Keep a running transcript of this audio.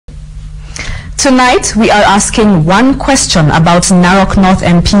Tonight, we are asking one question about Narok North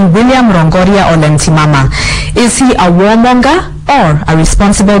MP William Rongoria Ole Ntimama. Is he a warmonger or a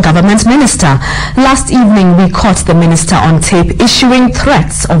responsible government minister? Last evening, we caught the minister on tape issuing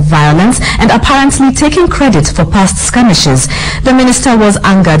threats of violence and apparently taking credit for past skirmishes. The minister was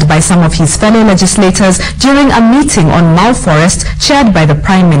angered by some of his fellow legislators during a meeting on Mau Forest chaired by the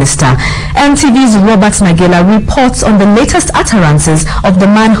Prime Minister. NTV's Robert Nagela reports on the latest utterances of the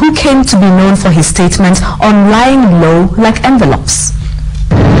man who came to be known for his statement on lying low like envelopes.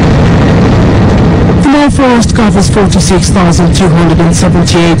 The Mau Forest covers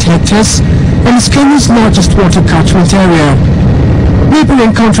 46,278 hectares and is Kenya's largest water catchment area.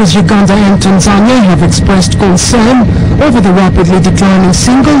 Neighboring countries Uganda and Tanzania have expressed concern over the rapidly declining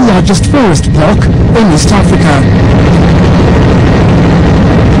single largest forest block in East Africa.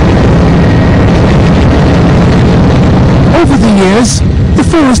 Over the years, the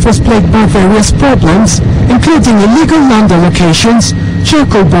forest was plagued by various problems, including illegal land allocations,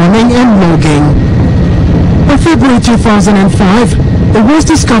 charcoal burning and logging. By February 2005, it was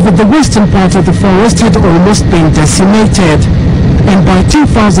discovered the western part of the forest had almost been decimated, and by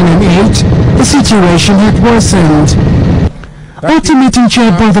 2008, the situation had worsened. At a meeting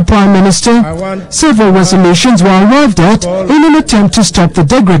chaired by the Prime Minister, several resolutions were arrived at in an attempt to stop the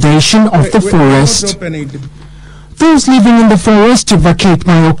degradation of the forest. Those living in the forest to vacate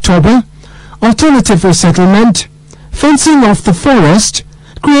by October, alternative resettlement, fencing off the forest,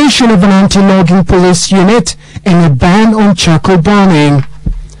 creation of an anti-logging police unit, and a ban on charcoal burning.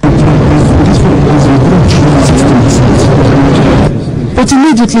 But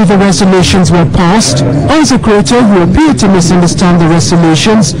immediately the resolutions were passed, Isaac Ruto, who appeared to misunderstand the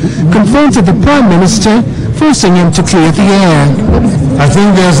resolutions, confronted the Prime Minister, forcing him to clear the air. I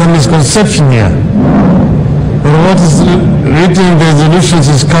think there's a misconception here. What is written in the resolutions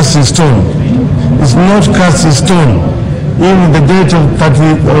is cast in stone. It's not cast in stone. Even the date of the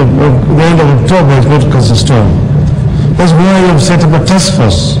end of October is not cast in stone. That's why you have set up a task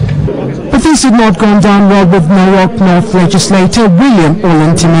force. But this had not gone down well with Narok North legislator William Ole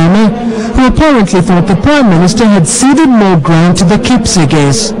Ntimama, who apparently thought the Prime Minister had ceded more ground to the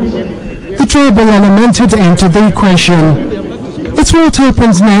Kipsigis. The tribal element had entered the equation. It's what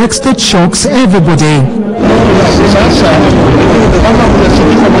happens next that shocks everybody.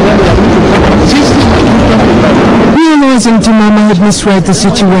 Realizing Ntimama had misread the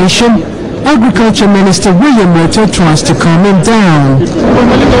situation, Agriculture Minister William Ruto tries to calm him down.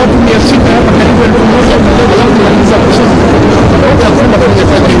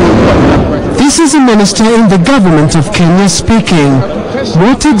 This is a minister in the government of Kenya speaking.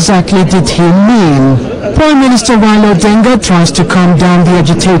 What exactly did he mean? Prime Minister Ole Ntimama tries to calm down the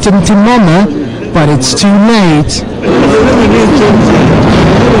agitated Ntimama, but it's too late.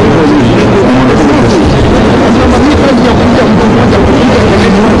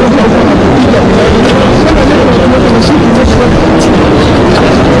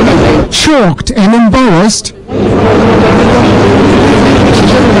 Shocked and embarrassed,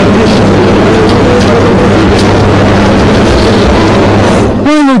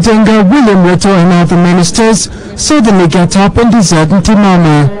 Ole Ntimama, William Ruto and other ministers suddenly get up and desert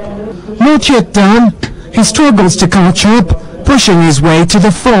Ntimama. Not yet done, he struggles to catch up, pushing his way to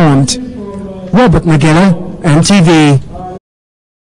the front. Robert Nagela, NTV.